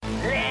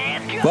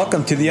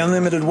Welcome to the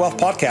Unlimited Wealth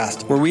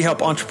Podcast, where we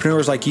help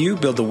entrepreneurs like you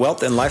build the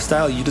wealth and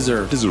lifestyle you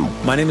deserve.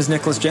 My name is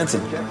Nicholas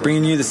Jensen,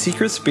 bringing you the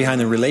secrets behind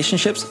the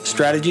relationships,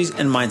 strategies,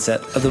 and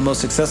mindset of the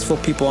most successful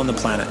people on the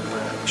planet,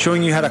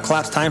 showing you how to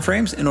collapse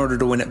timeframes in order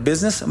to win at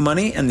business,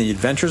 money, and the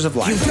adventures of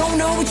life. You don't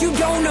know what you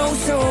don't know,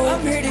 so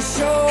I'm here to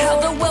show how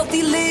the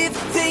wealthy live,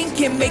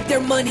 think, and make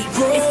their money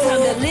grow. It's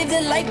time to live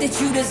the life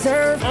that you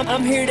deserve.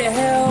 I'm here to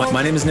help.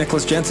 My name is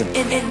Nicholas Jensen.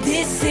 And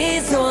this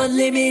is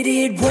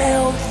Unlimited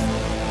Wealth.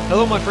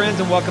 Hello, my friends,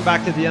 and welcome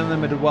back to the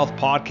Unlimited Wealth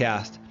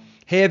Podcast.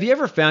 Hey, have you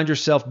ever found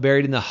yourself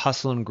buried in the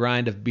hustle and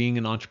grind of being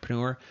an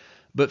entrepreneur,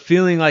 but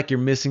feeling like you're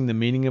missing the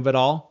meaning of it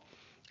all?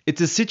 It's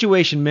a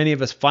situation many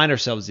of us find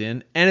ourselves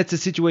in, and it's a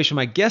situation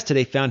my guest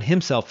today found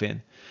himself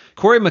in.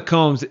 Corey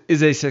McCombs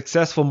is a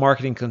successful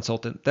marketing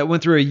consultant that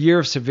went through a year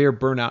of severe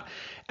burnout.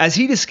 As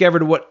he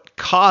discovered what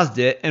caused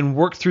it and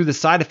worked through the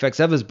side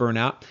effects of his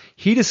burnout,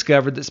 he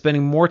discovered that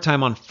spending more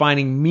time on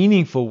finding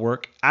meaningful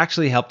work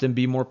actually helped him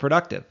be more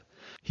productive.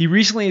 He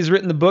recently has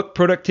written the book,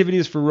 Productivity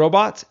is for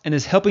Robots, and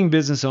is helping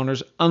business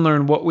owners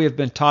unlearn what we have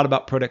been taught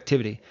about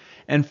productivity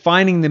and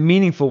finding the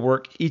meaningful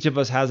work each of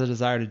us has a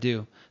desire to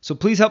do. So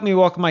please help me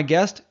welcome my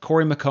guest,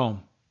 Corey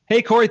McComb.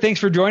 Hey, Corey, thanks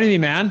for joining me,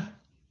 man.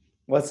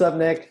 What's up,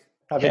 Nick?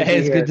 Happy to be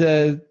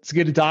here. It's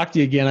good to talk to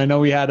you again. I know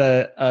we had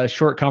a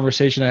short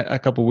conversation a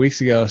couple of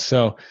weeks ago,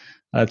 so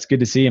it's good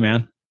to see you,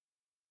 man.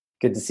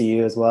 Good to see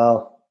you as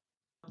well.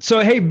 So,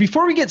 hey,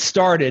 before we get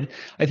started,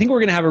 I think we're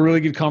going to have a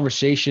really good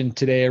conversation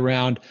today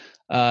around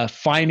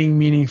finding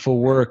meaningful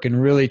work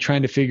and really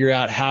trying to figure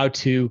out how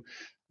to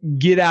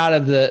get out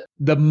of the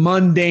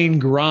mundane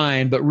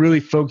grind, but really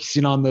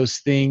focusing on those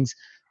things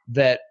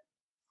that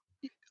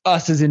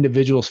us as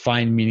individuals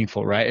find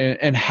meaningful, right?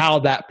 And how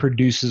that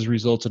produces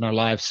results in our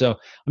lives. So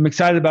I'm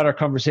excited about our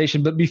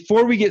conversation. But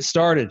before we get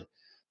started,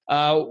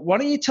 why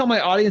don't you tell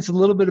my audience a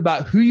little bit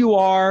about who you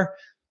are,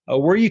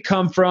 where you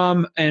come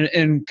from,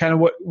 and kind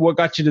of what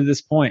got you to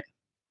this point?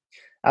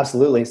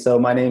 Absolutely. So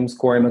my name's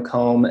Corey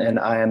McComb, and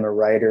I am a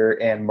writer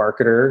and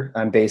marketer.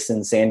 I'm based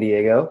in San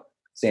Diego,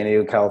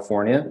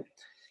 California.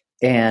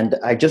 And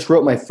I just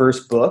wrote my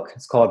first book.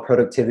 It's called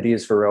Productivity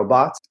is for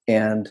Robots.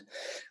 And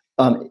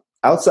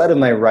outside of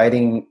my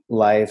writing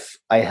life,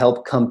 I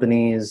help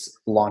companies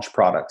launch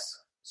products.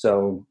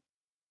 So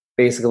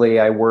basically,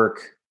 I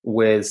work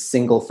with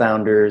single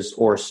founders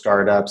or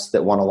startups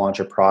that want to launch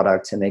a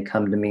product, and they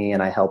come to me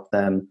and I help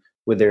them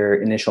with their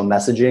initial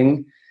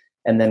messaging.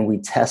 And then we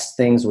test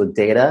things with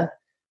data,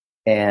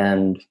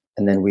 and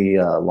then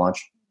we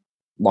launch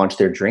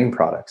their dream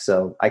product.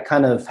 So I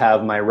kind of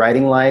have my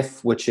writing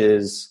life, which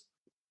is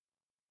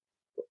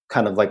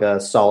kind of like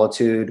a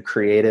solitude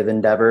creative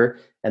endeavor.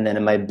 And then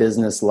in my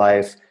business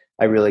life,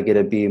 I really get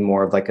to be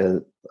more of like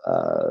a,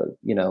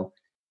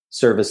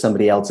 service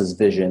somebody else's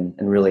vision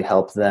and really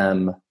help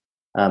them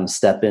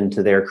step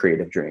into their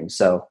creative dreams.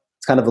 So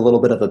it's kind of a little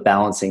bit of a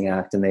balancing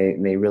act, and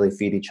they really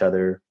feed each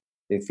other.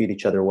 They feed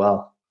each other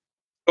well.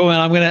 Oh,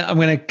 and I'm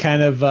gonna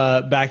kind of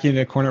back you in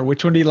a corner.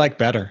 Which one do you like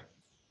better?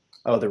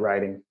 Oh, the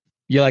writing.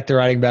 You like the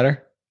writing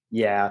better?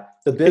 Yeah.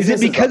 The business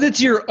is it because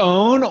it's your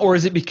own, or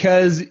is it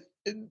because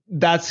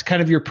that's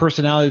kind of your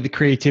personality, the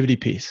creativity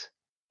piece?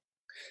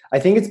 I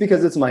think it's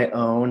because it's my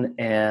own,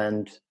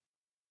 and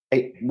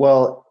I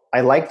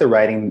like the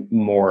writing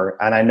more.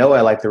 And I know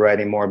I like the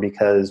writing more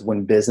because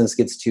when business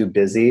gets too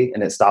busy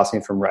and it stops me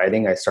from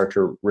writing, I start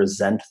to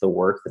resent the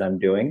work that I'm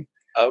doing.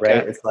 Okay.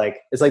 Right?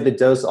 It's like the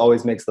dose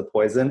always makes the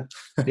poison.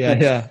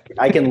 Yeah.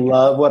 I can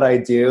love what I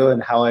do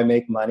and how I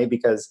make money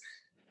because,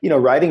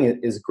 writing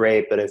is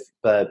great,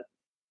 but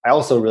I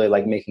also really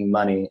like making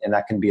money, and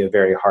that can be a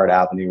very hard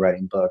avenue,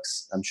 writing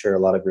books. I'm sure a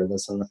lot of your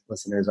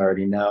listeners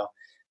already know.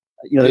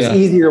 There's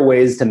easier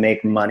ways to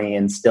make money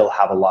and still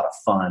have a lot of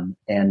fun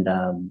and,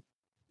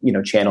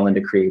 channel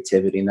into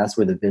creativity. And that's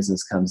where the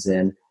business comes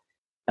in.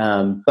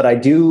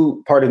 But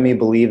part of me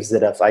believes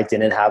that if I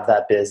didn't have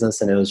that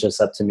business and it was just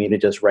up to me to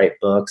just write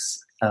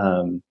books,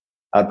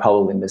 I'd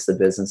probably miss the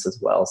business as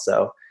well.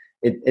 So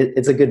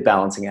it's a good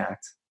balancing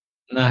act.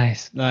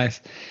 Nice.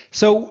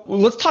 So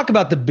let's talk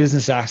about the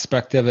business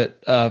aspect of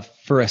it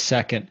for a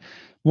second.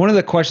 One of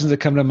the questions that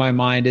come to my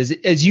mind is,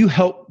 as you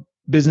help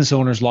business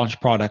owners launch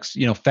products,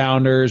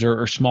 founders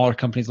or smaller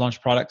companies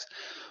launch products,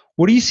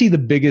 what do you see the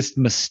biggest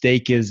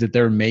mistake is that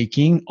they're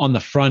making on the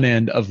front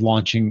end of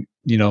launching,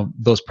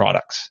 those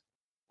products?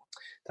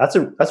 That's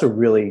a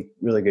really,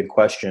 really good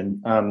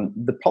question.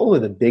 Probably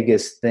the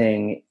biggest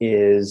thing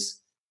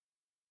is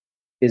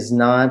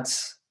not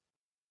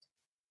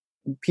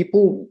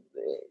people,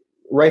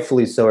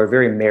 rightfully so, are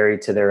very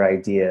married to their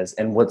ideas.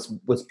 And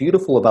what's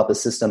beautiful about the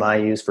system I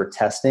use for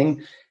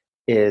testing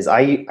is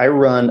I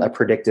run a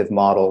predictive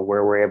model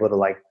where we're able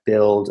to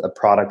build a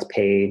product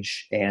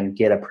page and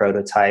get a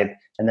prototype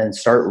and then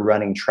start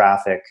running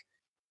traffic,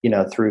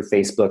 through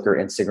Facebook or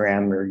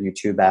Instagram or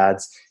YouTube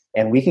ads.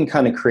 And we can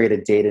kind of create a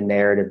data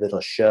narrative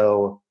that'll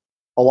show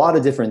a lot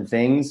of different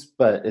things,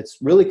 but it's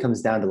really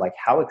comes down to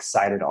how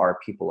excited are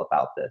people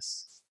about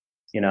this?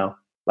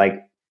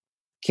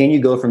 Can you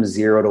go from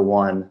 0 to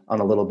 1 on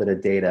a little bit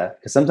of data?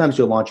 Because sometimes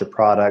you'll launch a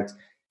product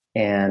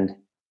and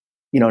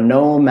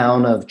no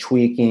amount of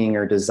tweaking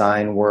or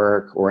design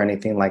work or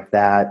anything like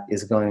that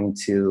is going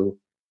to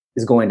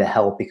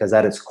help, because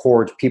at its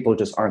core, people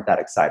just aren't that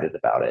excited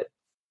about it.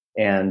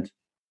 And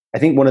I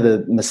think one of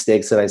the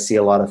mistakes that I see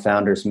a lot of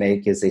founders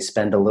make is they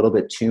spend a little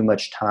bit too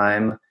much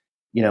time,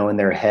 in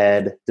their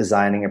head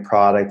designing a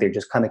product. They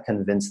just kind of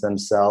convince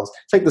themselves.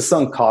 It's like the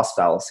sunk cost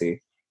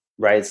fallacy,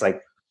 right? It's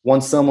like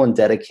once someone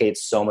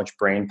dedicates so much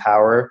brain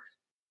power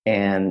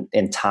and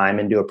time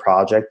into a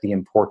project, the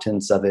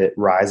importance of it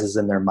rises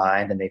in their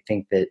mind, and they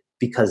think that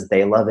because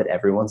they love it,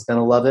 everyone's going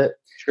to love it.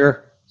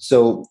 Sure.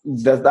 So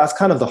that's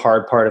kind of the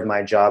hard part of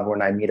my job,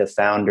 when I meet a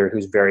founder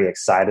who's very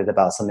excited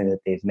about something that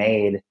they've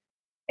made.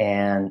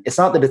 And it's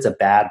not that it's a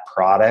bad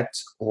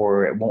product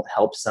or it won't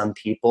help some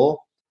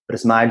people, but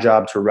it's my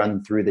job to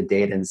run through the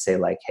data and say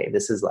like, hey,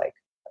 this is like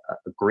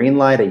a green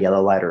light, a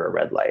yellow light, or a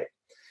red light.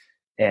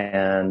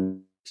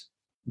 And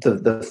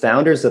the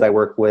founders that I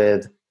work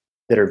with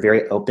that are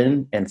very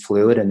open and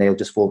fluid, and they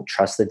just will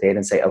trust the data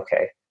and say,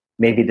 okay,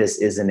 maybe this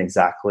isn't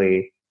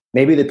exactly,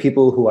 maybe the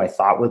people who I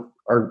thought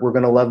we're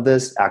going to love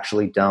this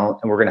actually don't,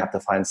 and we're going to have to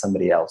find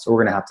somebody else, or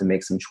we're going to have to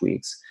make some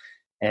tweaks.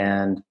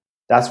 And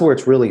that's where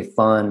it's really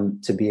fun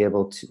to be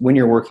able to, when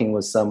you're working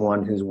with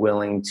someone who's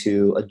willing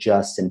to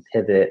adjust and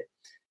pivot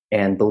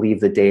and believe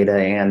the data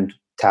and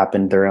tap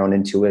into their own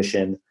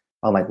intuition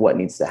on like what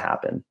needs to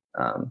happen.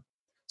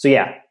 So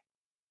yeah,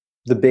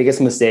 the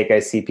biggest mistake I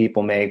see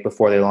people make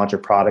before they launch a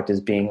product is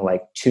being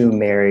like too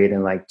married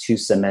and like too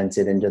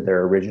cemented into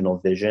their original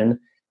vision,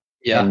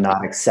 and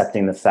not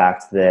accepting the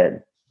fact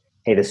that,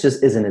 hey, this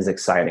just isn't as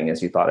exciting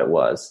as you thought it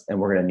was, and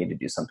we're going to need to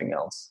do something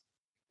else.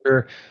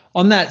 Sure.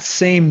 On that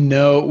same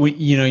note,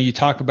 you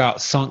talk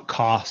about sunk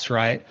costs,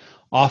 right?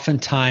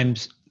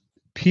 Oftentimes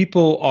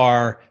people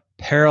are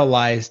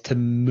paralyzed to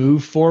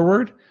move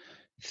forward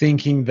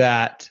thinking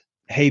that,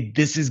 hey,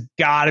 this has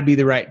got to be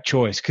the right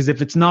choice. Because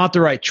if it's not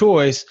the right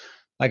choice,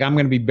 like I'm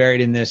going to be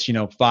buried in this,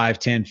 5,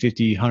 10,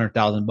 50,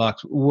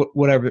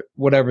 $100,000,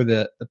 whatever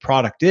the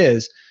product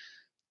is.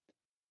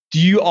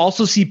 Do you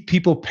also see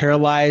people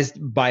paralyzed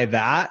by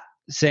that,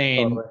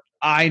 saying,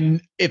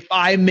 if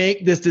I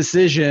make this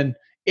decision,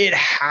 it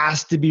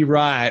has to be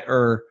right,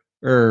 or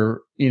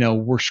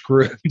we're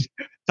screwed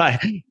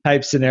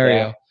type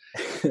scenario?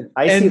 Yeah.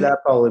 I see that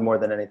probably more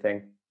than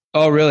anything.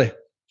 Oh, really?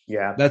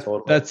 Yeah,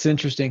 that's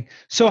interesting.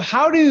 So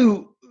how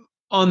do,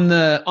 on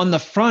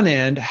the front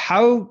end,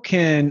 how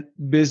can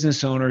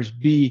business owners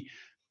be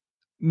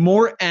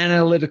more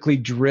analytically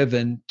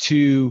driven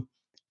to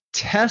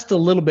test a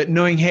little bit,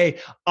 knowing, hey,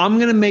 I'm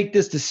going to make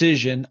this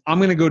decision, I'm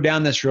going to go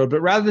down this road, but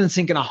rather than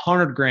sinking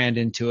 $100,000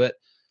 into it,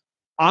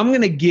 I'm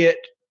going to get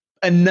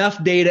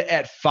enough data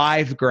at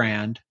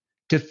 $5,000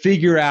 to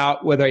figure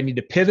out whether I need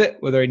to pivot,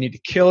 whether I need to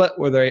kill it,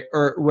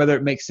 whether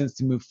it makes sense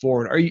to move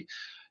forward.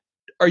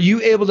 Are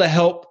you able to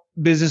help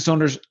business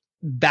owners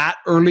that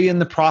early in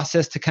the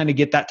process to kind of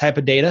get that type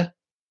of data?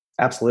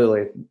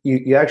 Absolutely.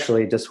 You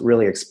actually just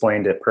really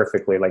explained it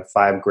perfectly. Like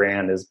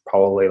 $5,000 is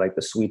probably like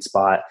the sweet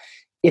spot.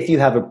 If you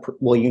have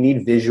you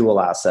need visual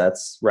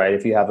assets, right?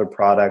 If you have a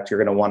product, you're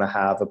going to want to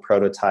have a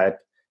prototype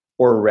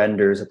or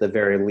renders at the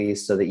very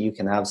least, so that you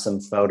can have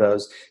some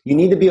photos. You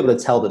need to be able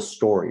to tell the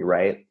story,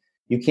 right?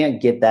 You can't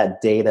get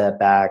that data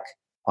back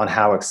on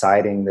how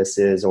exciting this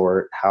is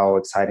or how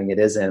exciting it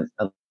isn't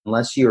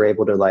unless you're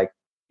able to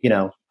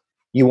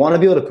you want to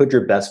be able to put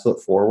your best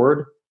foot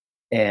forward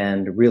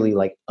and really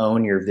like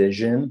own your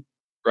vision.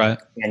 Right.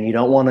 And you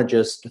don't want to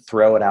just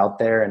throw it out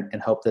there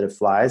and hope that it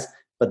flies.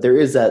 But there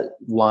is that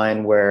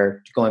line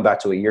where, going back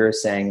to what you're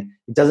saying,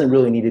 it doesn't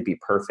really need to be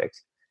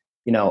perfect.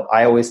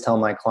 I always tell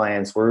my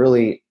clients, we're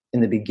really,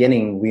 in the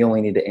beginning, we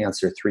only need to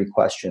answer 3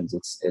 questions.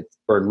 It's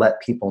or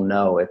let people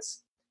know.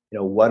 It's,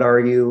 what are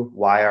you,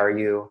 why are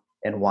you,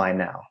 and why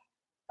now?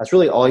 That's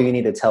really all you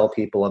need to tell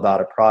people about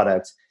a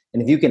product.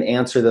 And if you can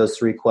answer those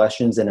 3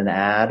 questions in an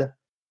ad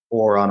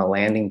or on a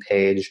landing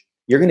page,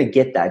 you're going to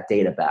get that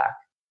data back.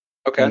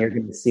 Okay. And you're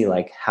going to see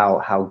like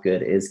how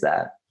good is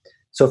that.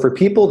 So for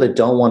people that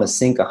don't want to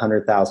sink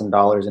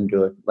 $100,000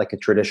 into a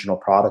traditional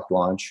product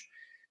launch,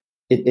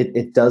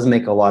 it does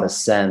make a lot of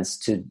sense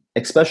to,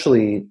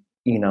 especially,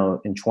 in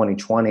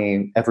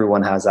 2020,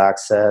 everyone has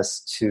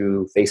access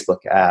to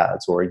Facebook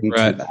ads or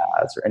YouTube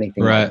ads or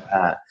anything like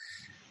that.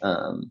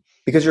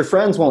 Because your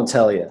friends won't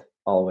tell you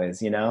always,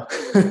 Dude,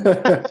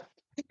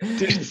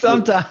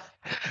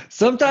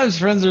 sometimes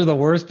friends are the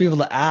worst people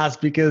to ask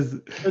because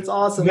it's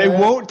awesome. They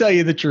won't tell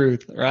you the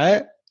truth,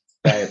 right?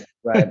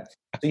 Right.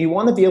 So you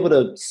want to be able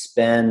to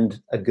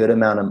spend a good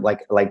amount of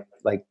like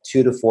 $2,000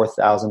 to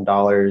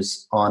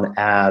 $4,000 on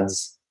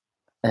ads,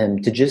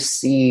 and to just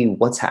see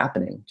what's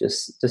happening.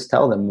 Just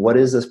tell them, what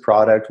is this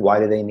product? Why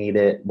do they need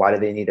it? Why do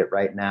they need it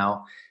right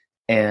now?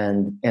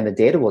 And the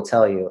data will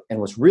tell you. And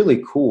what's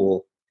really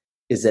cool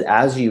is that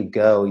as you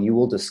go, you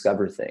will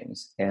discover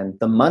things. And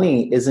the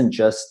money isn't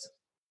just,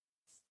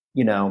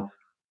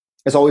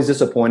 it's always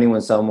disappointing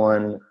when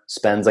someone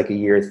spends like a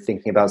year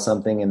thinking about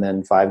something and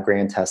then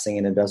 $5,000 testing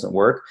and it doesn't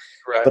work.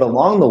 Right. But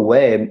along the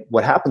way,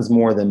 what happens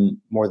more than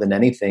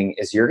anything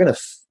is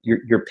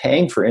you're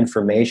paying for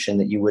information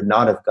that you would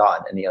not have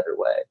gotten any other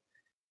way.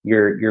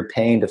 You're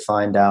paying to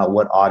find out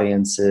what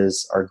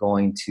audiences are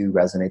going to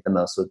resonate the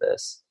most with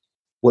this,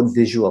 what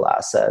visual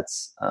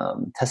assets,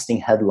 testing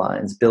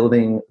headlines,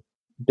 building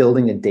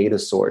a data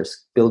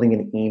source, building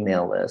an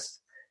email list.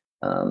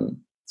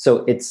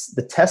 So it's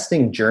the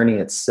testing journey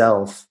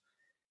itself.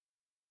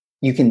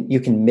 You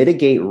can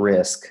mitigate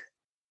risk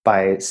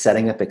by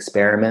setting up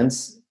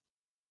experiments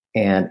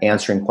and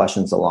answering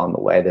questions along the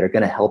way that are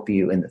going to help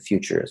you in the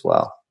future as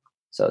well.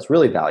 So it's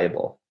really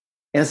valuable,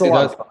 and it's a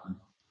lot of fun.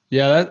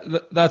 Yeah,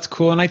 that's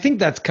cool. And I think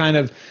that's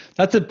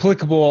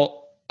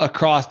applicable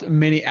across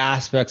many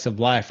aspects of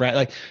life, right?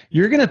 Like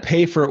you're going to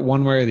pay for it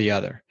one way or the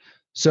other.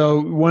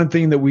 So one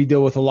thing that we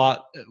deal with a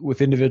lot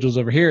with individuals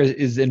over here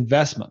is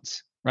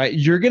investments, right?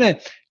 You're going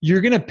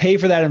to pay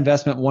for that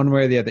investment one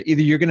way or the other.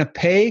 Either you're going to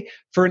pay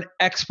for an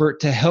expert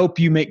to help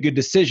you make good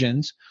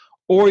decisions,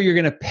 or you're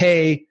going to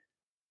pay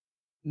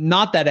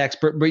not that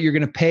expert, but you're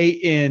going to pay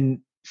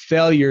in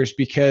failures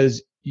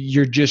because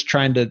you're just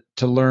trying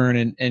to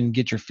learn and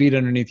get your feet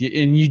underneath you,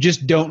 and you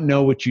just don't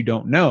know what you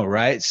don't know,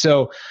 right?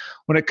 So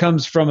when it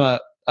comes from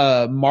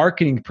a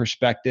marketing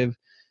perspective,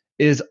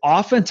 is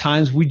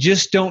oftentimes we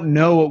just don't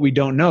know what we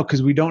don't know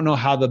because we don't know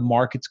how the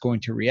market's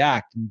going to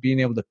react, and being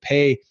able to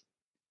pay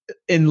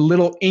in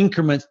little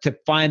increments to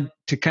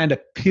kind of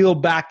peel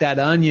back that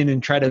onion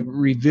and try to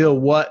reveal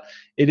what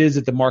it is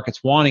that the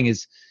market's wanting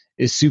is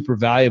super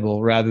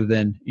valuable, rather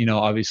than,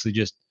 obviously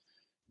just,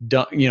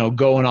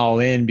 going all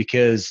in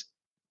because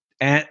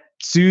Aunt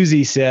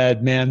Susie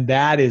said, man,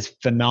 that is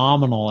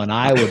phenomenal, and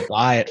I would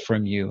buy it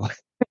from you.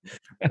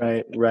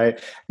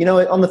 Right.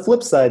 On the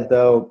flip side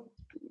though,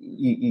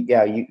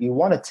 you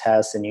want to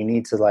test, and you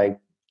need to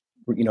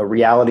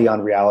reality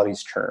on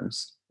reality's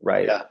terms,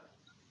 right? Yeah.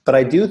 But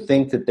I do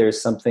think that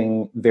there's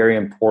something very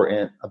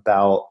important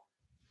about,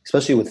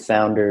 especially with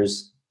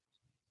founders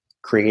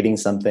creating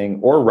something,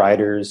 or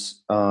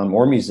writers,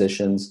 or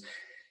musicians,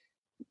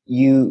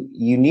 you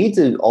need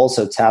to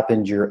also tap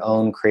into your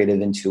own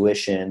creative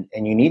intuition,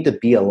 and you need to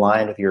be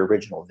aligned with your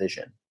original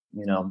vision,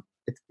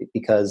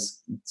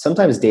 because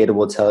sometimes data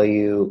will tell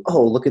you,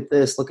 oh, look at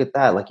this, look at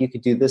that. Like you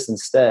could do this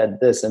instead,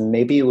 and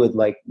maybe it would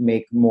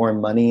make more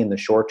money in the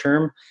short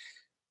term.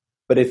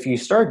 But if you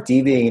start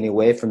deviating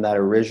away from that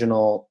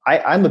original,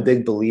 I'm a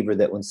big believer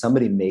that when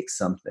somebody makes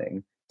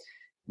something,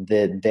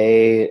 that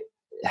they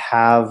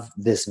have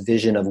this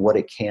vision of what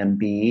it can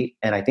be.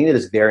 And I think that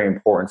it's very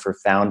important for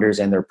founders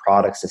and their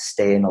products to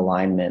stay in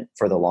alignment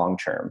for the long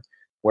term.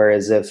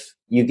 Whereas if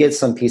you get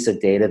some piece of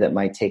data that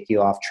might take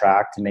you off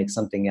track to make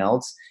something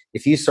else,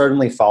 if you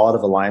suddenly fall out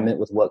of alignment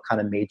with what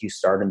kind of made you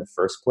start in the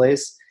first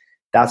place,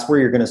 that's where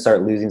you're going to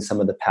start losing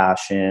some of the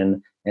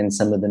passion and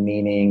some of the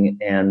meaning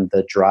and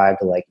the drive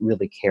to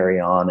really carry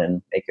on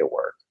and make it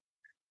work.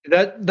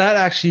 That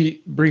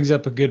actually brings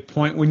up a good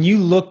point. When you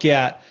look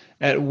at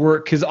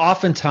work, because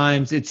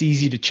oftentimes it's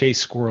easy to chase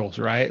squirrels,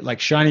 right?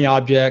 Like shiny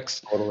objects.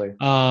 Totally.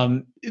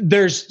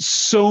 There's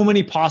so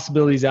many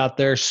possibilities out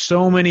there,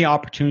 so many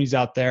opportunities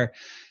out there.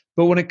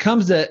 But when it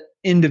comes to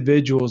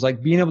individuals,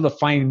 like being able to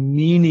find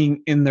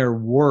meaning in their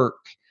work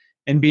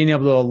and being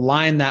able to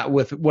align that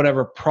with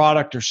whatever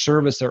product or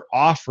service they're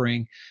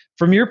offering,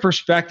 from your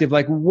perspective,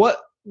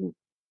 what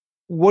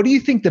do you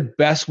think the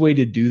best way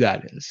to do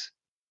that is?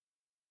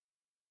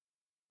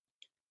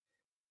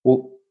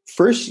 Well,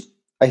 first,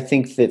 I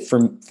think that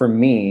for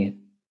me,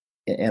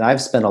 and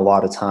I've spent a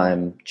lot of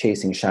time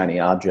chasing shiny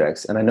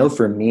objects, and I know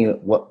for me,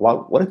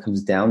 what it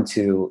comes down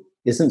to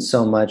isn't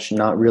so much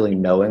not really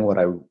knowing what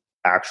I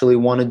actually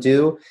want to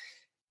do.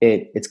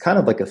 It's kind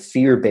of like a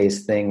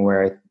fear-based thing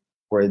where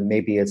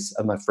maybe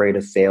I'm afraid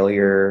of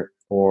failure,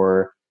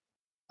 or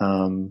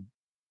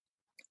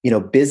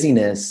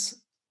busyness.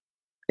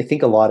 I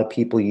think a lot of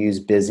people use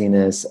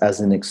busyness as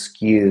an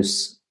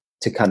excuse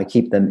to kind of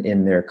keep them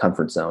in their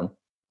comfort zone,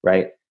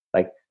 right?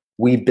 Like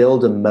we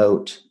build a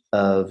moat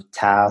of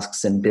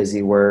tasks and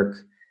busy work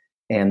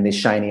and these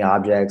shiny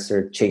objects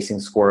or chasing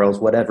squirrels,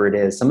 whatever it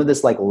is, some of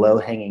this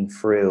low-hanging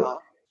fruit.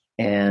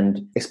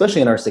 And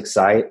especially in our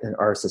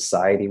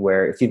society,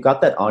 where if you've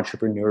got that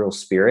entrepreneurial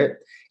spirit,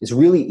 it's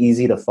really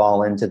easy to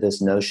fall into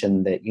this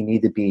notion that you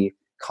need to be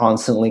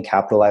constantly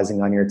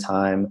capitalizing on your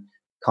time,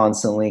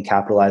 constantly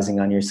capitalizing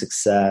on your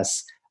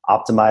success,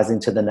 optimizing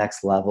to the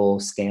next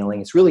level,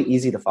 scaling. It's really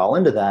easy to fall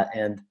into that.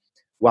 And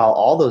while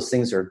all those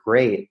things are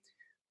great,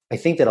 I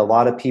think that a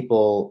lot of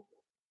people,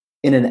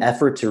 in an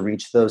effort to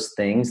reach those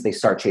things, they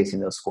start chasing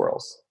those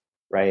squirrels,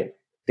 right?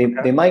 They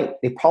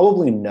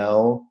probably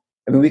know.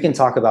 I mean, we can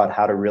talk about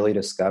how to really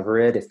discover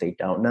it if they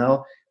don't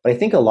know. But I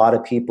think a lot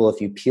of people,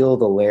 if you peel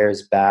the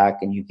layers back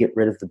and you get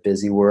rid of the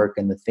busy work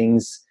and the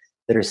things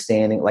that are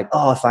standing, like,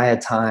 oh, if I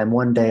had time,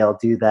 one day I'll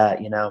do that,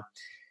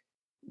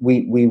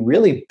 we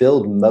really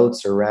build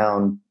moats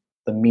around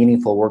the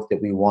meaningful work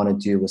that we want to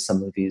do with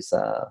some of these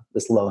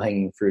this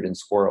low-hanging fruit and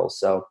squirrels.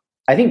 So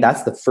I think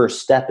that's the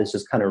first step, is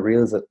just kind of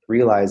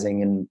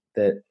realizing and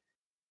that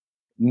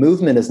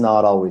movement is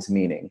not always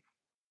meaning.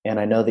 And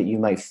I know that you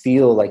might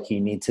feel like you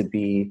need to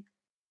be,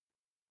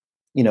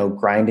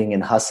 grinding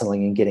and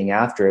hustling and getting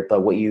after it.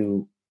 But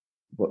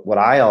what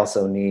I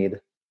also need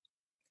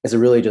is to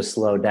really just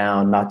slow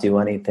down, not do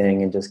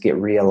anything, and just get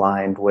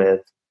realigned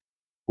with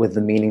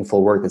the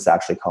meaningful work that's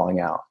actually calling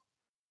out.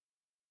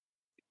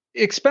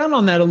 Expound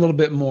on that a little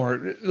bit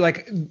more.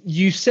 Like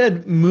you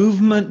said,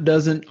 movement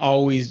doesn't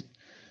always,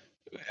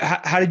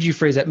 how did you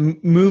phrase that?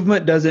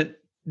 Movement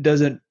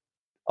doesn't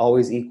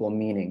always equal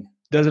meaning.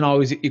 Doesn't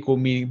always equal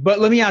meaning. But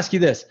let me ask you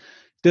this.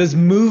 Does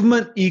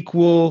movement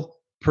equal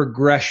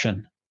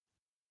progression?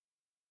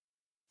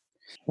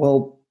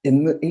 Well,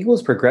 it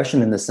equals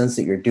progression in the sense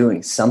that you're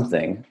doing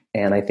something.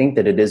 And I think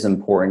that it is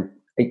important,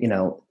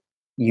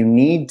 you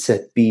need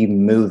to be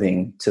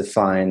moving to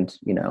find,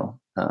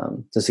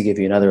 just to give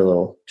you another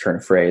little turn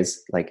of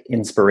phrase, like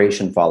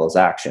inspiration follows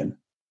action,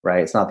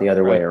 right? It's not the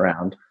other way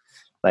around.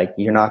 Like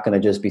you're not going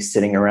to just be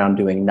sitting around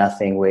doing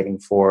nothing, waiting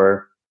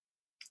for,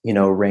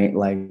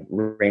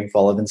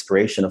 rainfall of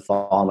inspiration to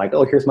fall. I'm like,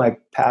 oh, here's my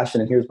passion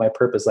and here's my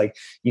purpose. Like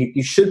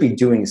you should be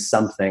doing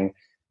something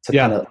to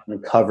kind of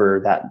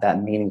uncover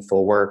that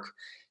meaningful work.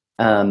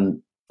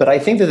 But I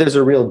think that there's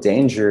a real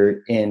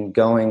danger in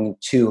going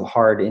too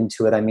hard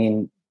into it. I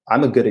mean,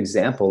 I'm a good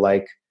example.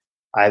 Like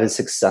I have a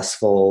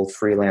successful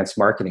freelance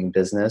marketing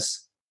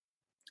business.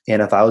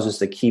 And if I was just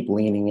to keep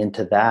leaning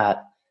into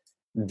that,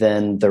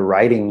 then the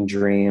writing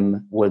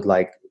dream would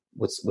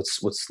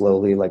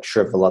slowly like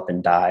shrivel up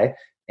and die.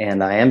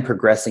 And I am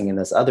progressing in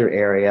this other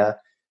area.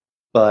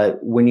 But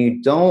when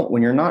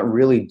you're not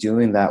really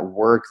doing that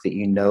work that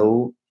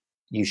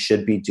you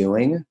should be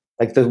doing,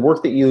 like the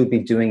work that you would be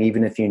doing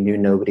even if you knew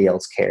nobody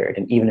else cared,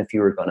 and even if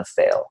you were going to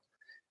fail,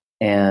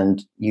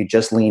 and you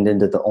just leaned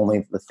into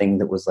the thing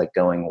that was like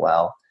going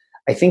well,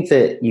 I think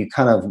that you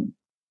kind of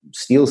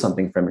steal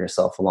something from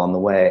yourself along the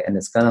way, and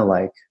it's going to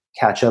like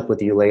catch up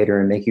with you later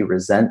and make you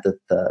resent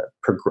the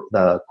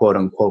quote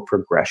unquote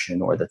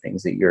progression or the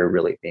things that you're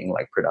really being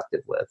like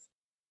productive with.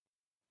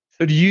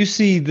 So do you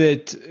see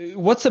that?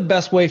 What's the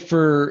best way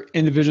for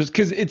individuals?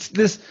 Because it's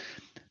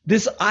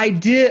this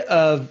idea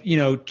of,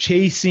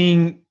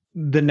 chasing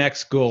the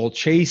next goal,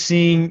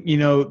 chasing,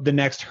 the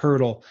next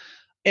hurdle,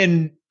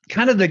 and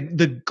kind of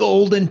the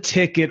golden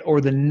ticket or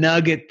the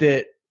nugget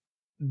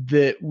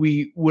that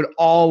we would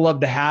all love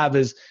to have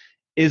is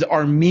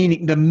our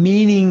meaning. The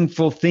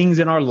meaningful things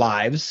in our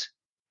lives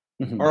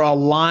are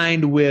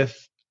aligned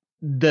with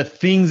the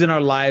things in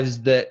our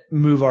lives that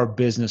move our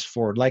business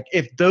forward. Like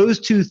if those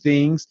two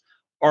things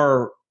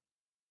are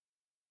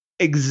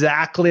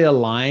exactly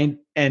aligned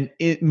and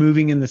it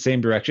moving in the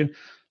same direction,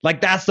 like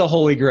that's the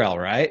holy grail,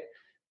 right?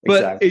 But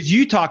exactly. As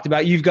you talked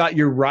about, you've got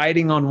your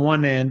writing on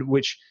one end,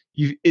 which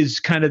is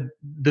kind of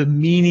the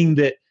meaning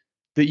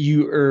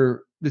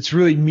that's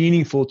really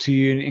meaningful to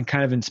you and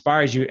kind of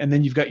inspires you. And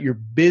then you've got your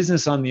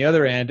business on the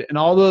other end. And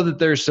although that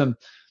there's some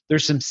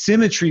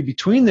symmetry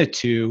between the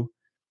two,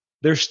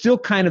 there's still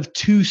kind of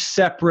two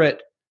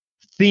separate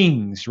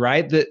things,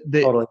 right? That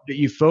Totally. That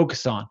you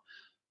focus on.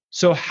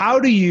 So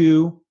what do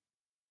you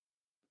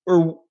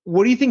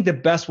think the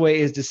best way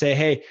is to say,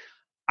 hey,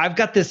 I've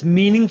got this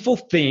meaningful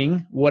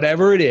thing,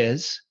 whatever it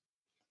is,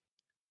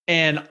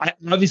 and I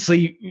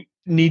obviously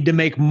need to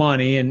make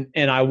money and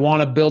I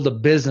want to build a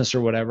business or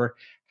whatever.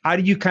 How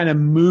do you kind of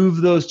move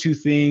those two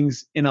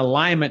things in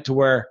alignment to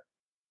where,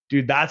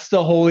 dude, that's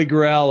the holy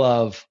grail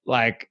of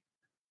like,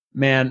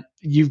 man,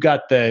 you've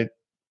got the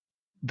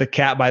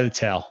cat by the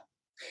tail.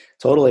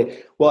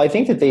 Totally. Well, I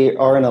think that they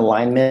are in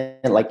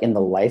alignment, like in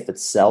the life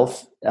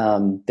itself.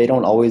 They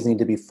don't always need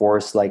to be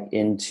forced like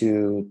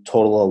into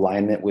total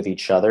alignment with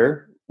each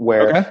other,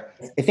 where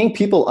I think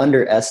people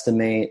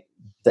underestimate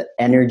the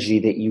energy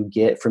that you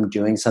get from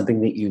doing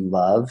something that you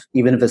love,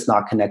 even if it's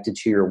not connected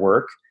to your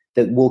work,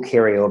 that will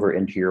carry over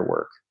into your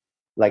work.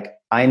 Like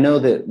I know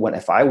that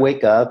if I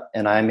wake up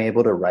and I'm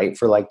able to write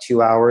for like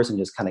 2 hours and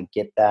just kind of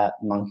get that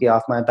monkey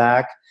off my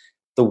back,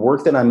 the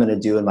work that I'm going to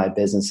do in my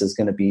business is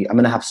going to be, I'm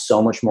going to have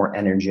so much more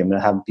energy. I'm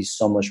going to be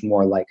so much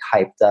more like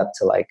hyped up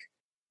to like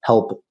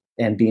help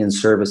and be in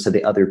service to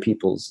the other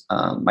people's,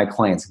 my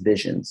clients'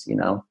 visions,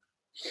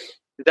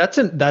 That's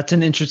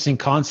an interesting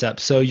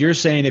concept. So you're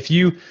saying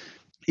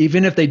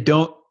even if they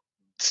don't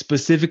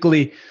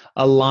specifically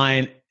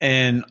align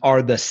and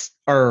are the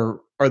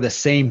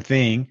same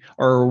thing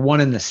or one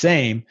and the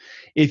same,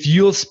 if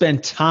you'll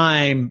spend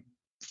time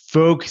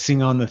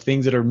focusing on the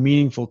things that are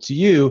meaningful to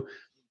you,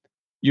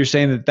 you're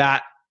saying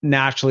that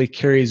naturally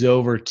carries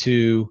over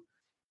to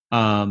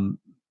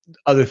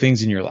other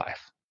things in your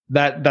life.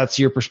 That's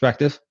your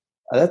perspective?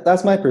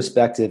 That's my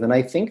perspective. And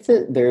I think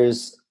that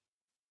there's,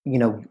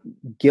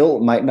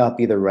 guilt might not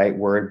be the right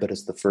word, but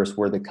it's the first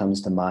word that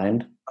comes to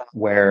mind,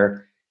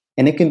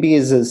 and it can be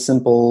as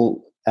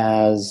simple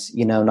as,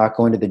 not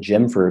going to the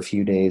gym for a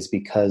few days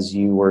because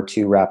you were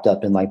too wrapped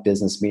up in like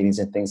business meetings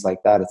and things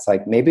like that. It's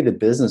like maybe the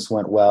business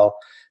went well,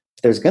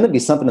 there's going to be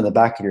something in the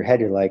back of your head.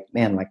 You're like,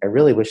 man, like I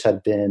really wish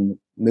I'd been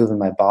moving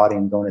my body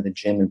and going to the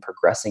gym and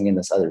progressing in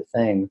this other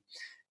thing.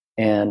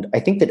 And I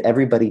think that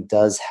everybody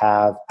does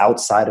have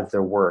outside of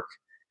their work,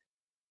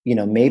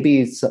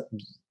 maybe,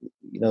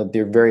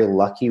 they're very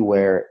lucky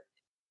where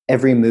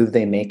every move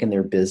they make in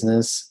their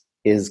business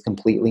is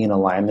completely in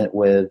alignment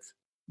with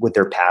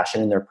their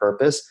passion and their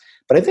purpose.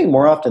 But I think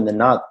more often than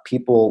not,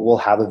 people will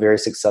have a very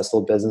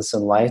successful business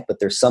in life, but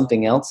there's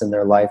something else in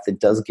their life that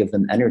does give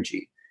them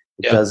energy.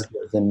 It does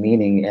give them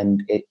meaning,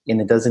 and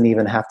it doesn't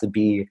even have to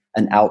be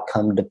an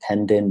outcome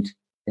dependent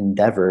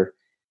endeavor.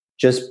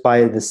 Just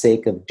by the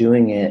sake of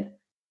doing it,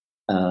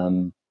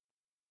 again,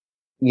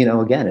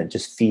 it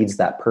just feeds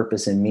that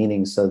purpose and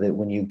meaning, so that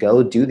when you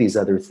go do these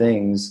other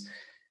things,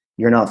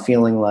 you're not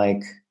feeling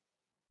like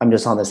I'm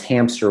just on this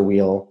hamster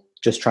wheel,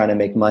 just trying to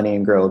make money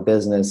and grow a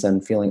business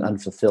and feeling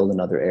unfulfilled in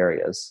other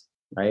areas.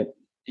 Right?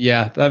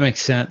 Yeah, that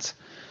makes sense.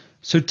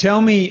 So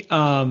tell me,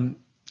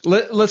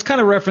 let's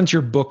kind of reference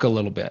your book a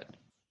little bit,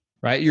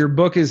 right? Your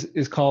book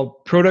is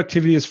called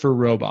Productivity is for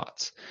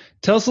Robots.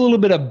 Tell us a little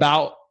bit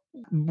about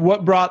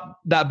what brought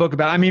that book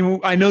about. I mean,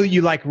 I know that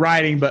you like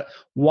writing, but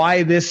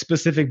why this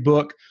specific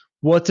book?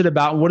 What's it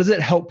about? What does it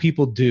help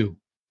people do?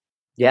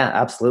 Yeah,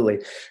 absolutely.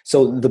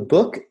 So the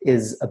book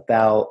is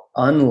about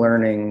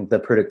unlearning the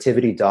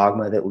productivity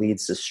dogma that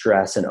leads to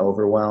stress and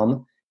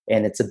overwhelm.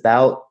 And it's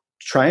about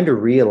trying to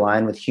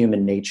realign with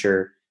human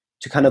nature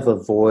to kind of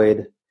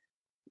avoid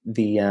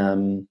the,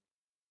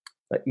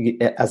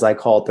 as I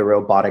call it, the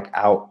robotic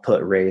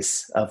output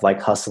race of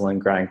like hustle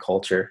and grind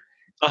culture.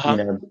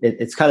 Uh-huh.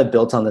 It's kind of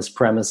built on this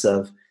premise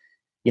of,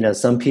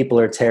 some people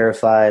are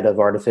terrified of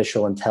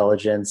artificial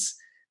intelligence,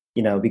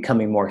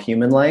 becoming more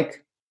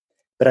human-like.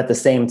 But at the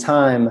same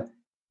time,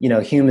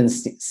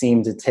 humans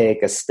seem to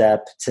take a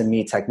step to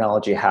meet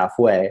technology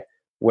halfway,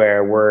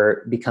 where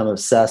we're become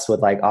obsessed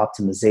with like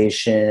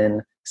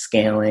optimization,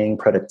 scaling,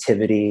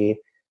 productivity,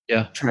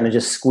 trying to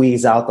just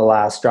squeeze out the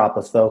last drop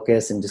of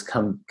focus and just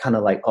come kind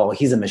of like, oh,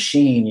 he's a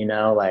machine,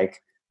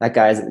 like that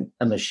guy's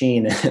a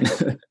machine.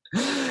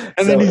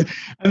 And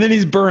then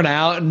he's burnt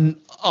out and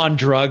on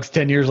drugs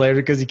 10 years later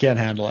because he can't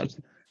handle it.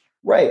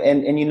 Right.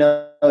 And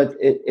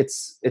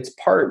it's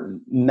part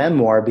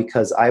memoir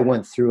because I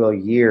went through a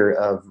year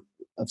of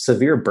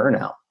severe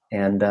burnout,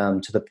 and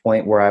to the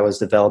point where I was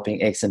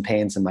developing aches and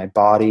pains in my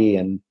body,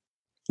 and,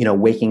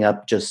 waking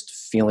up just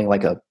feeling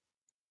like a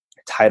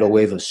tidal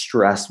wave of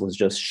stress was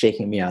just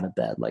shaking me out of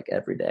bed like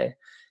every day.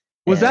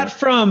 Was that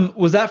from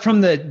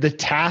the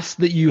task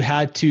that you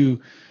had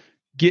to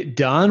get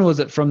done? Was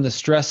it from the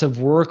stress of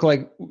work?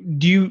 Like,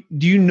 do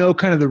you know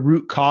kind of the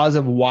root cause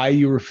of why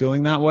you were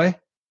feeling that way?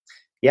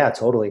 Yeah,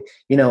 totally.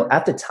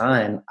 At the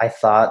time I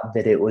thought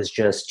that it was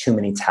just too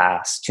many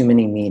tasks, too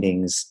many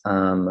meetings,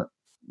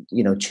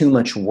 too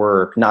much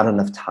work, not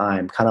enough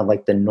time, kind of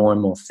like the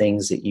normal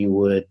things that you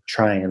would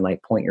try and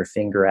like point your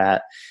finger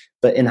at.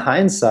 But in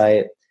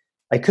hindsight,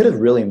 I could have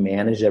really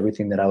managed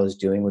everything that I was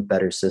doing with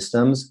better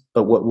systems.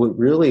 But what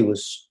really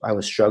I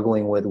was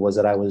struggling with was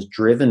that I was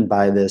driven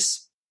by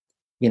this,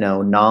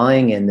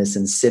 gnawing and this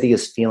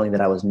insidious feeling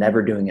that I was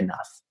never doing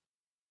enough.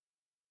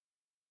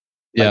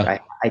 Yeah.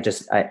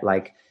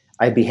 Like,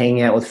 I'd be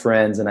hanging out with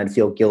friends and I'd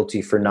feel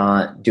guilty for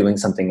not doing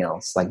something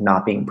else, like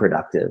not being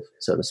productive,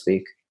 so to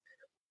speak.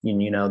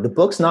 The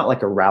book's not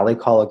like a rally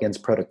call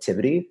against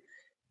productivity.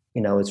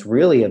 It's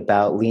really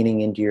about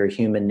leaning into your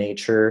human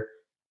nature.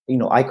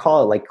 I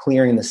call it like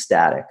clearing the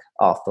static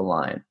off the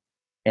line,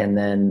 and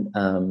then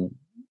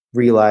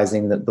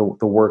realizing that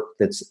the work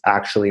that's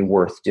actually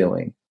worth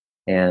doing,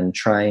 and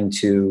trying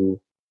to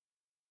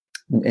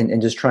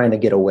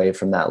get away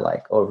from that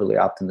like overly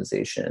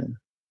optimization.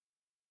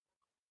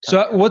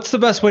 So what's the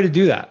best way to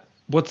do that?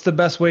 What's the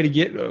best way to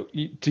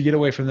get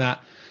away from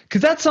that?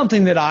 Because that's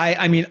something that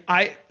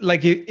I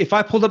like, if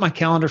I pulled up my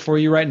calendar for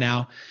you right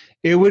now,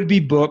 it would be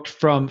booked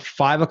from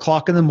 5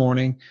 o'clock in the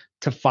morning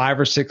to 5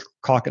 or 6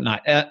 o'clock at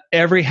night.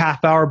 Every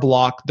half hour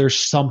block, there's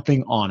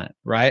something on it,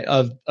 right?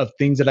 Of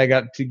things that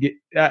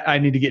I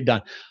need to get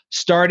done,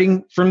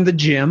 starting from the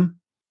gym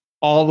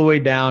all the way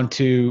down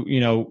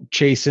to,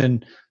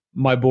 chasing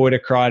my boy to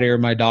karate or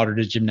my daughter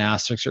to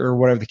gymnastics or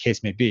whatever the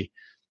case may be.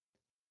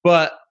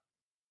 But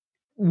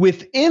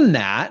within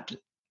that,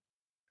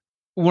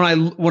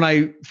 when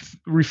I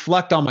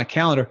reflect on my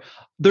calendar,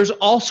 there's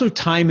also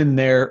time in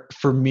there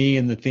for me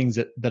and the things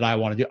that I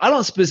want to do. I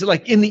don't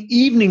like in the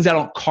evenings, I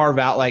don't carve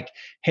out like,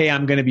 hey,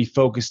 I'm going to be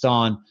focused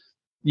on,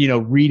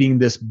 reading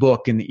this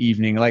book in the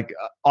evening. Like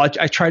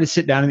I try to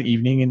sit down in the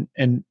evening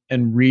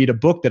and read a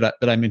book that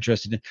I'm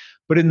interested in.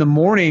 But in the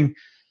morning,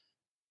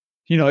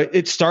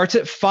 it starts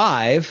at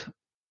 5.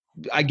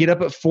 I get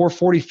up at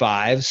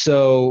 4:45.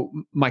 So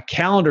my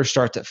calendar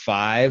starts at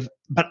 5,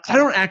 but I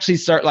don't actually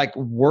start like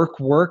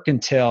work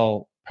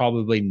until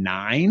probably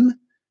 9.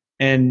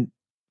 And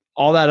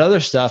all that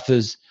other stuff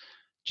is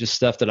just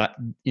stuff that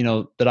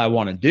I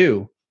want to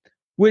do,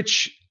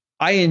 which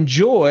I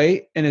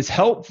enjoy and is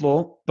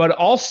helpful. But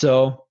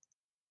also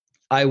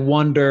I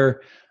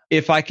wonder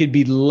if I could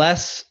be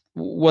less,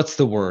 what's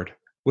the word?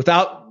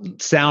 Without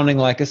sounding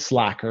like a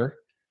slacker,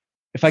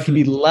 if I can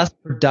be less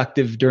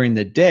productive during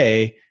the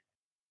day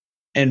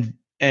and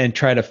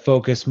try to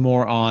focus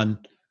more on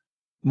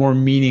more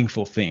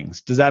meaningful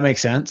things. Does that make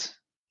sense?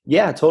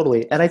 Yeah,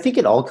 totally. And I think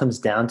it all comes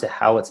down to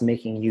how it's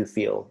making you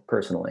feel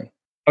personally.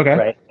 Okay.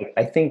 Right.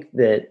 I think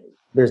that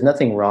there's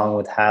nothing wrong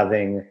with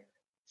having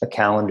a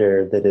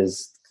calendar that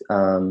is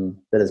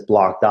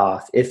blocked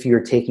off if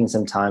you're taking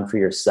some time for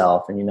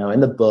yourself. And, in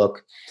the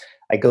book,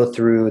 I go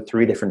through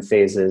 3 different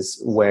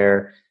phases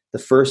where the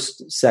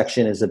first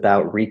section is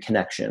about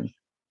reconnection.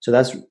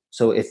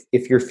 So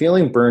if you're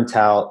feeling burnt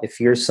out, if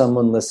you're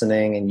someone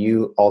listening and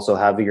you also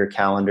have your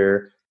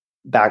calendar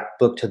back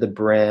booked to the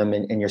brim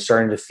and you're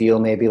starting to feel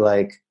maybe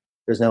like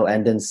there's no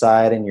end in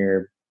sight and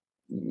you're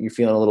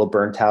feeling a little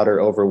burnt out or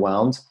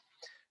overwhelmed,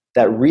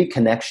 that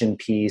reconnection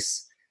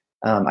piece,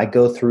 I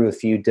go through a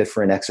few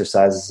different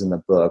exercises in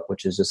the book,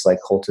 which is just like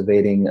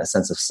cultivating a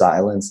sense of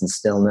silence and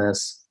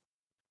stillness,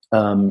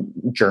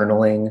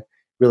 journaling,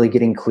 really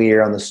getting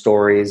clear on the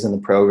stories and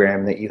the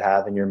program that you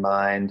have in your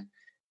mind.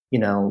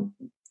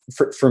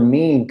 For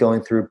me,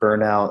 going through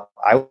burnout,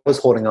 I was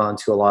holding on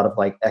to a lot of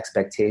like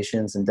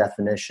expectations and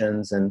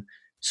definitions and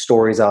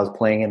stories I was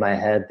playing in my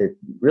head that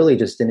really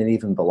just didn't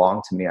even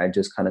belong to me. I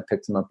just kind of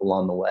picked them up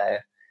along the way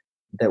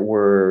that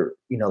were,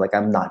 like,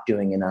 I'm not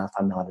doing enough.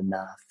 I'm not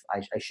enough.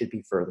 I should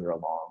be further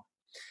along.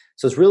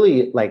 So it's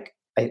really like,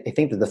 I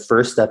think that the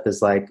first step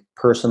is like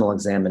personal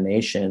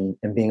examination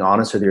and being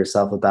honest with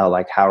yourself about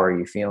like, how are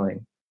you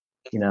feeling?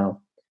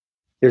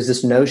 There's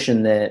this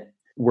notion that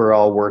we're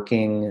all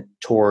working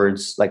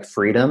towards like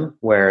freedom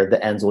where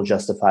the ends will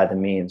justify the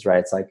means, right?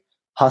 It's like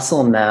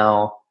hustle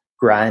now,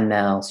 grind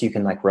now, so you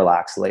can like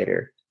relax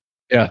later.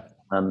 Yeah.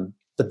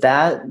 But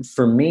that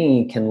for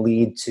me can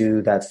lead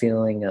to that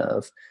feeling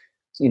of,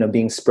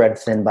 being spread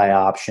thin by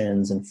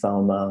options and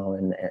FOMO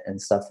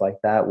and stuff like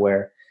that,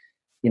 where,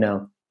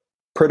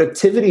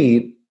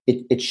 productivity,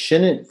 it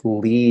shouldn't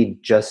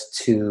lead just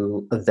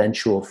to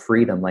eventual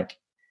freedom. Like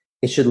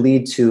it should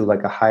lead to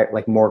like a high,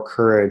 like more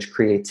courage,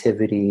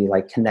 creativity,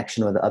 like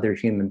connection with other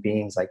human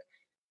beings. Like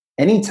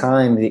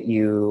anytime that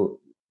you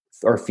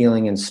are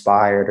feeling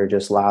inspired or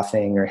just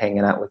laughing or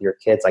hanging out with your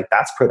kids, like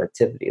that's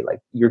productivity. Like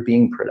you're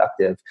being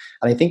productive.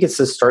 And I think it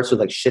just starts with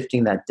like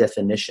shifting that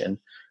definition,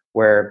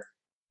 where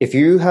if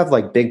you have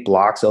like big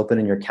blocks open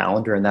in your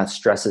calendar and that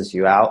stresses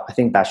you out, I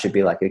think that should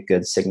be like a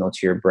good signal to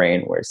your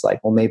brain where it's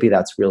like, well, maybe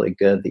that's really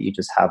good that you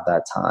just have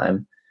that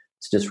time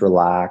to just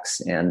relax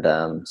and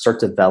start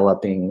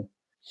developing.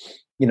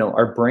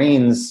 Our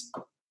brains,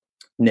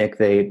 Nick,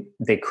 they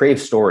crave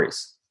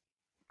stories,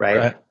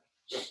 right?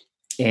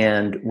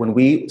 And when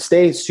we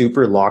stay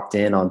super locked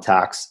in on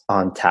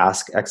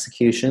task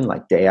execution,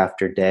 like day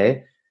after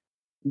day,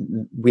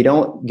 we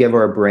don't give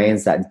our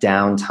brains that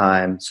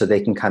downtime so they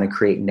can kind of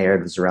create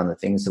narratives around the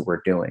things that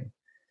we're doing.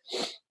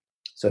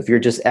 So if you're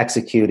just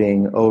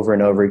executing over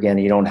and over again,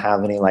 you don't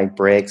have any like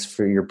breaks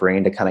for your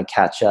brain to kind of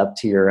catch up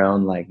to your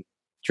own like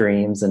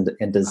dreams and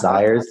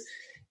desires,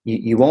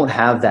 you won't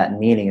have that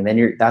meaning. And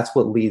then that's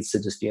what leads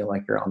to just feeling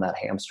like you're on that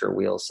hamster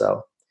wheel.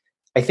 So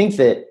I think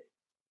that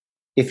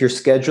if you're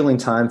scheduling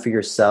time for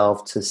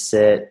yourself to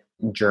sit,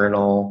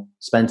 journal,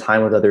 spend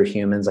time with other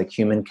humans, like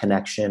human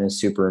connection is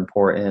super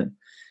important.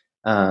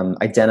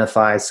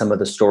 Identify some of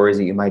the stories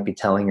that you might be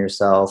telling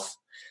yourself.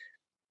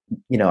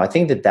 I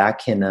think that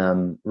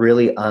can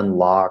really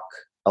unlock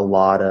a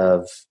lot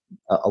of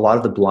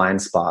the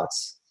blind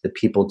spots that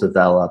people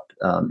develop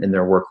in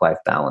their work-life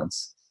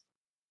balance.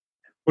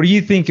 What do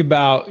you think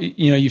about,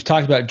 you've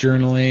talked about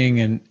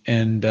journaling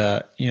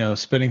and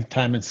spending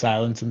time in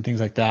silence and things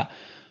like that.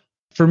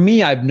 For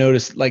me, I've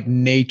noticed like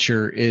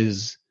nature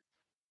is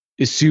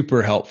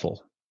super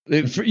helpful.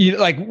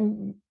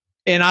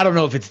 And I don't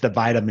know if it's the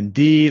vitamin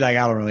D, like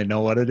I don't really know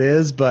what it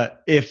is,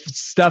 but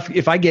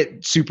if I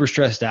get super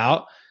stressed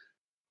out,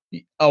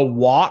 a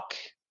walk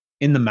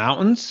in the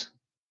mountains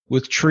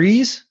with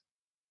trees,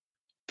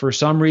 for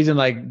some reason,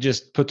 like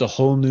just puts a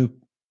whole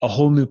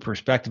new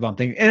perspective on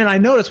things. And I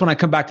notice when I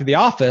come back to the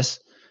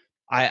office,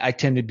 I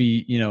tend to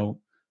be,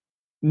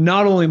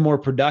 not only more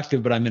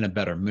productive, but I'm in a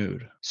better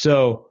mood.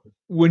 So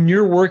when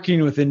you're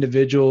working with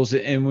individuals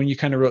and when you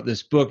kind of wrote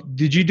this book,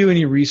 did you do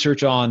any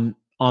research on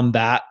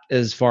that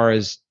as far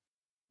as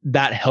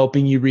that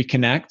helping you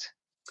reconnect?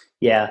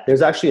 Yeah,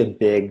 there's actually a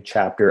big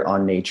chapter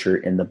on nature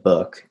in the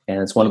book,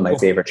 and it's one of my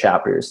favorite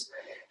chapters.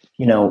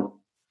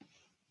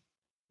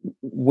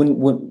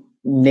 When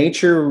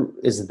nature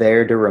is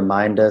there to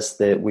remind us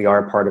that we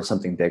are part of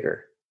something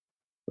bigger,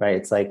 right?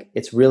 It's like,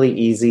 it's really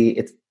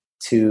easy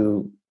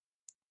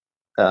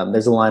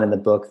there's a line in the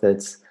book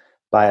that's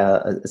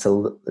by it's a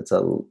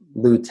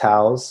Lou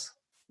Tao's,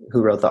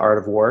 who wrote The Art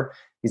of War.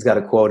 He's got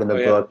a quote in the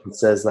book that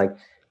says like,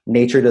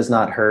 nature does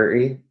not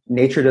hurry,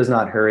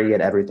 yet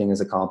everything is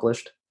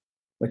accomplished,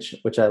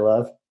 which I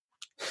love.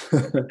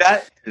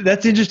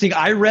 That's interesting.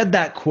 I read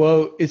that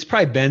quote. It's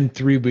probably been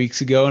 3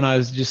 weeks ago. And I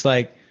was just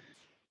like,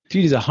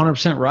 dude, he's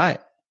 100% right.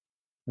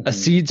 Mm-hmm. A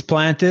seed's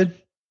planted.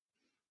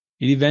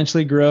 It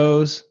eventually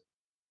grows.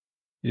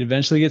 It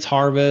eventually gets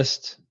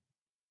harvest.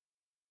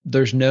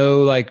 There's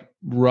no like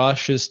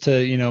rush as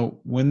to,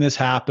 when this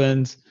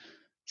happens.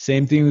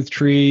 Same thing with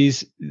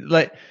trees.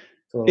 Like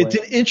Totally. it's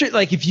an interest,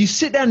 like if you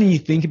sit down and you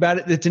think about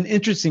it, it's an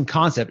interesting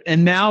concept.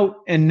 And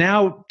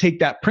now take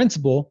that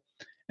principle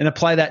and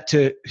apply that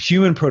to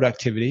human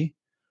productivity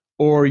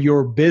or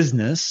your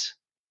business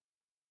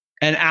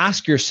and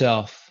ask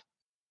yourself,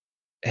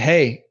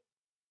 hey,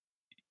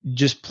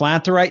 just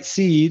plant the right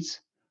seeds,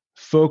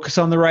 focus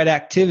on the right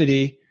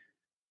activity,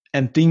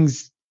 and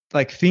things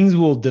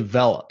will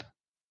develop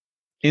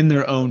in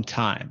their own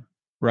time,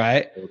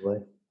 right?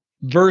 Totally.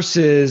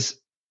 Versus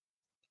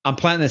I'm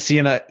planting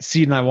a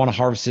seed and I want to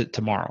harvest it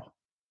tomorrow,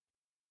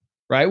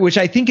 right? Which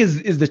I think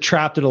is the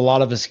trap that a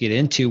lot of us get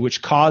into,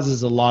 which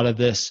causes a lot of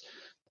this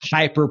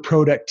hyper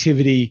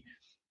productivity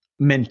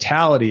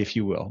mentality, if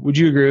you will. Would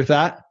you agree with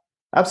that?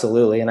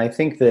 Absolutely. And I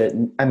think that,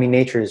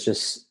 nature is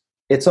just,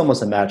 it's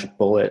almost a magic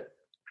bullet.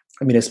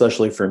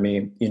 Especially for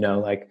me,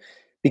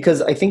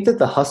 because I think that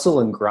the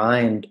hustle and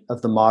grind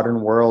of the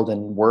modern world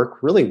and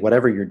work, really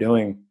whatever you're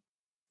doing,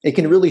 it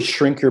can really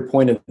shrink your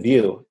point of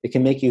view. It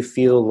can make you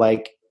feel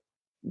like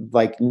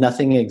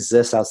nothing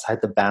exists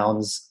outside the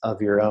bounds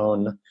of your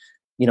own,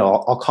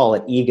 I'll call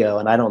it ego.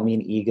 And I don't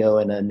mean ego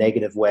in a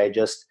negative way.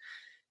 Just,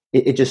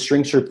 it just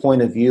shrinks your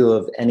point of view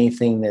of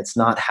anything that's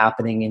not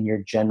happening in your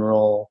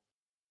general,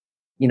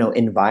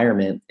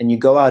 environment. And you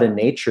go out in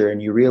nature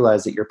and you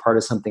realize that you're part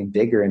of something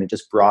bigger, and it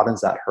just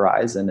broadens that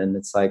horizon. And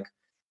it's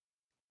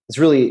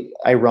really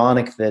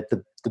ironic that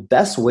the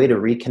best way to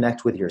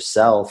reconnect with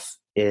yourself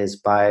is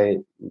by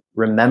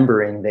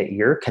remembering that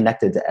you're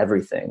connected to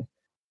everything.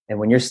 And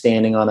when you're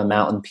standing on a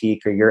mountain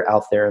peak or you're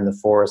out there in the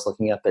forest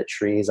looking up at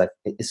trees,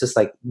 it's just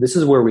like, this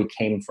is where we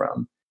came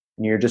from.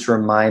 And you're just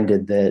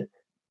reminded that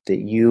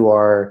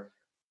you're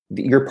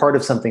part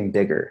of something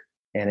bigger.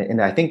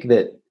 And I think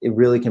that it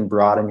really can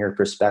broaden your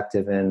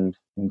perspective and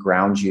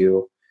ground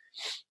you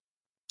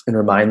and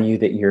remind you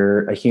that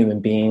you're a human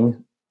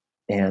being,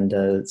 and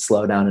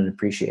slow down and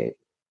appreciate.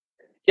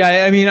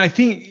 Yeah, I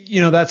think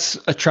that's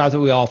a trap that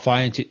we all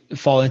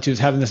fall into is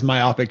having this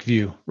myopic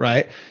view,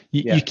 right?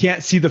 You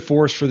can't see the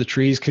forest for the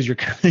trees because you're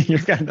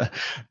kind of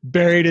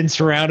buried and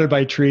surrounded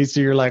by trees.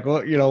 So you're like,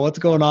 well, what's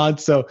going on?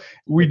 So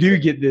we do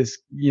get this,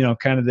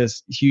 kind of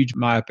this huge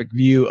myopic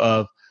view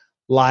of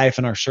life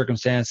and our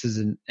circumstances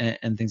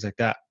and things like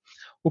that.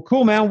 Well,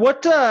 cool, man.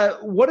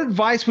 What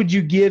advice would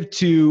you give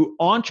to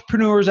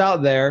entrepreneurs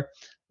out there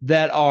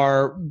that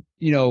are,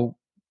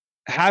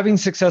 having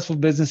successful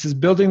businesses,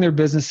 building their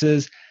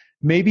businesses,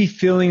 maybe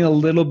feeling a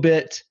little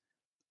bit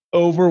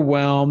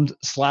overwhelmed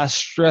 /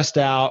 stressed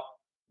out,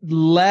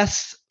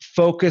 less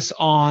focus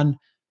on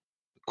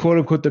quote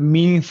unquote the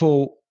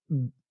meaningful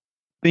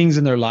things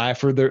in their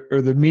life or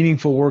the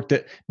meaningful work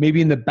that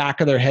maybe in the back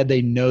of their head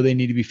they know they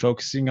need to be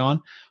focusing on?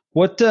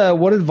 What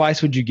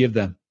advice would you give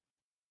them?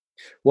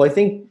 Well, I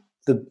think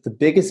the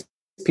biggest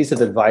piece of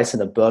advice in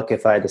the book,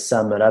 if I had to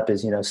sum it up,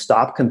 is,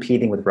 stop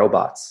competing with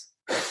robots.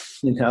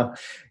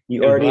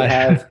 You already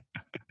have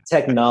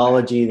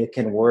technology that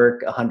can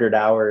work 100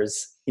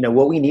 hours.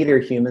 What we need are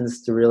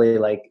humans to really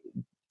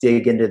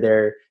dig into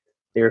their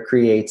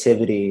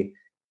creativity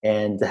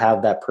and to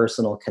have that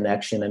personal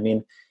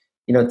connection.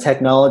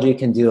 Technology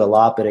can do a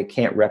lot, but it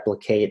can't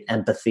replicate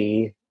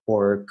empathy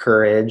or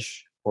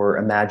courage or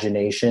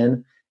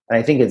imagination. And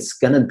I think it's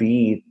going to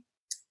be,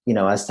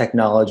 as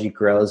technology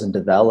grows and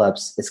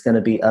develops, it's going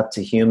to be up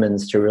to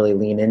humans to really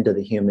lean into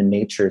the human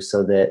nature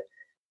so that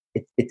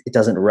it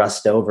doesn't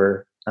rust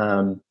over.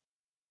 I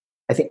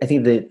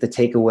think the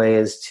takeaway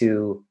is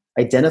to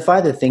identify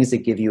the things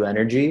that give you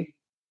energy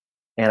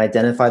and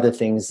identify the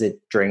things that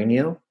drain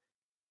you.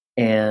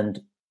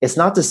 And it's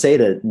not to say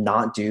to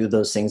not do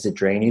those things that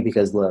drain you,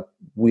 because look,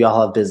 we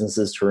all have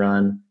businesses to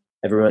run.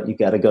 Everyone, you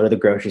got to go to the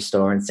grocery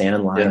store and stand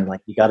in line. Yeah.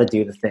 You got to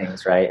do the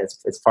things, right?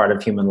 It's part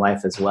of human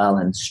life as well.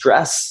 And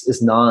stress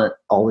is not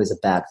always a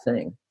bad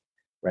thing,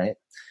 right?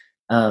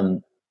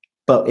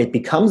 But it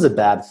becomes a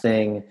bad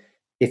thing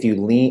if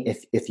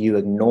you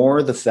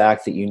ignore the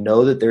fact that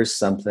that there's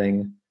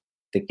something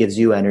that gives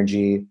you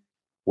energy,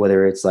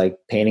 whether it's like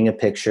painting a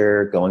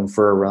picture, going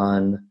for a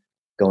run,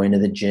 going to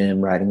the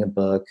gym, writing a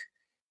book.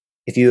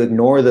 If you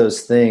ignore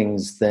those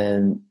things,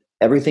 then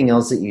everything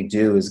else that you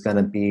do is going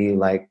to be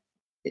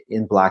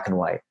in black and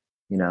white,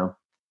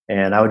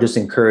 And I would just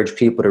encourage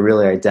people to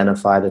really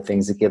identify the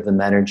things that give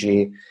them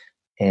energy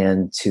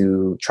and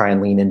to try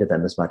and lean into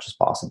them as much as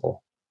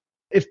possible.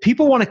 If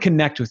people want to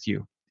connect with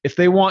you, if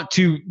they want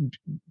to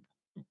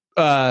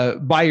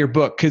buy your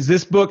book, because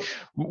this book,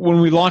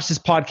 when we launch this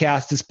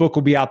podcast, this book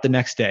will be out the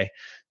next day.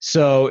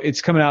 So it's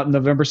coming out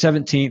November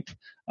 17th.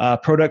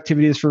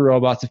 Productivity is for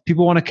Robots. If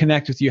people want to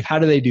connect with you, how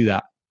do they do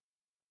that?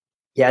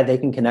 Yeah, they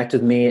can connect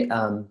with me,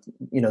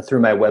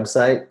 through my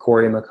website,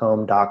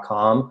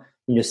 CoreyMcComb.com.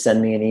 You just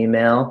send me an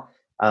email.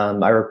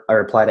 I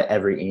reply to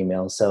every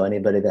email. So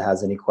anybody that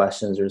has any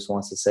questions or just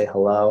wants to say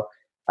hello.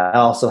 I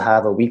also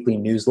have a weekly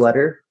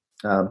newsletter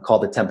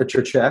called The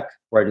Temperature Check,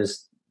 where I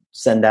just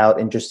send out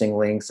interesting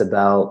links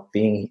about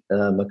being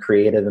a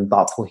creative and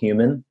thoughtful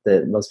human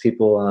that most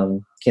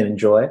people can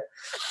enjoy.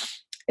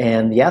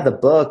 And yeah, the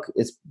book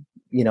is,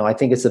 I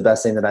think it's the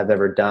best thing that I've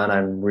ever done.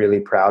 I'm really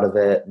proud of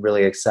it,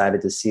 really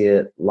excited to see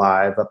it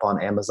live up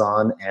on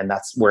Amazon, and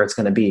that's where it's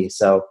going to be.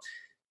 So,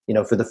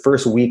 for the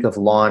first week of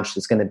launch,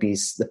 it's going to be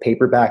the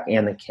paperback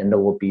and the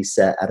Kindle will be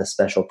set at a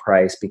special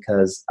price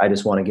because I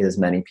just want to get as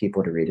many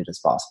people to read it as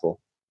possible.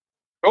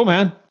 Oh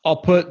man, I'll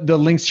put the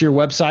links to your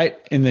website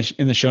in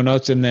the show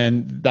notes, and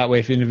then that way,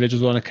 if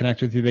individuals want to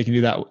connect with you, they can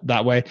do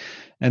that way.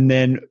 And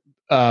then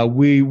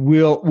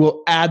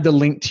we'll add the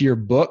link to your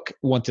book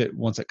once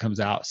it comes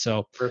out.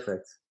 So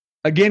perfect.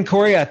 Again,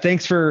 Corey,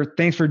 thanks for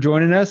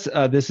joining us.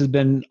 This has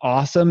been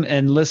awesome,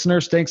 and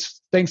listeners,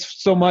 thanks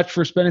so much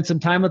for spending some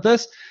time with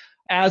us.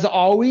 As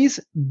always,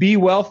 be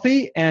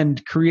wealthy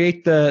and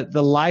create the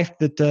life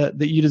that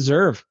you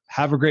deserve.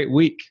 Have a great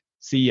week.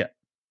 See ya.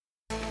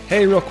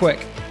 Hey, real quick.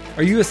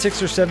 Are you a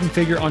 6 or 7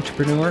 figure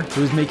entrepreneur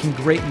who is making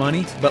great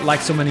money, but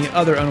like so many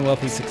other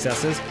unwealthy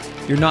successes,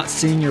 you're not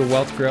seeing your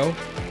wealth grow?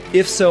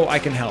 If so, I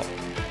can help.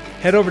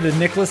 Head over to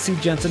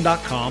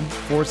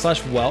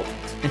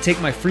nicholascjensen.com/wealth and take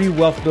my free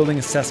wealth building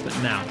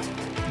assessment now.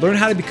 Learn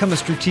how to become a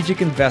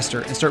strategic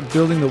investor and start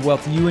building the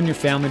wealth you and your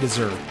family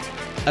deserve.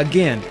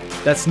 Again,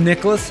 that's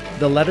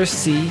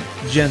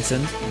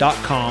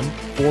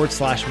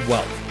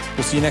Jensen.com/wealth.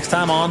 We'll see you next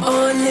time on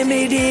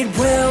Unlimited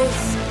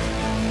Wealth.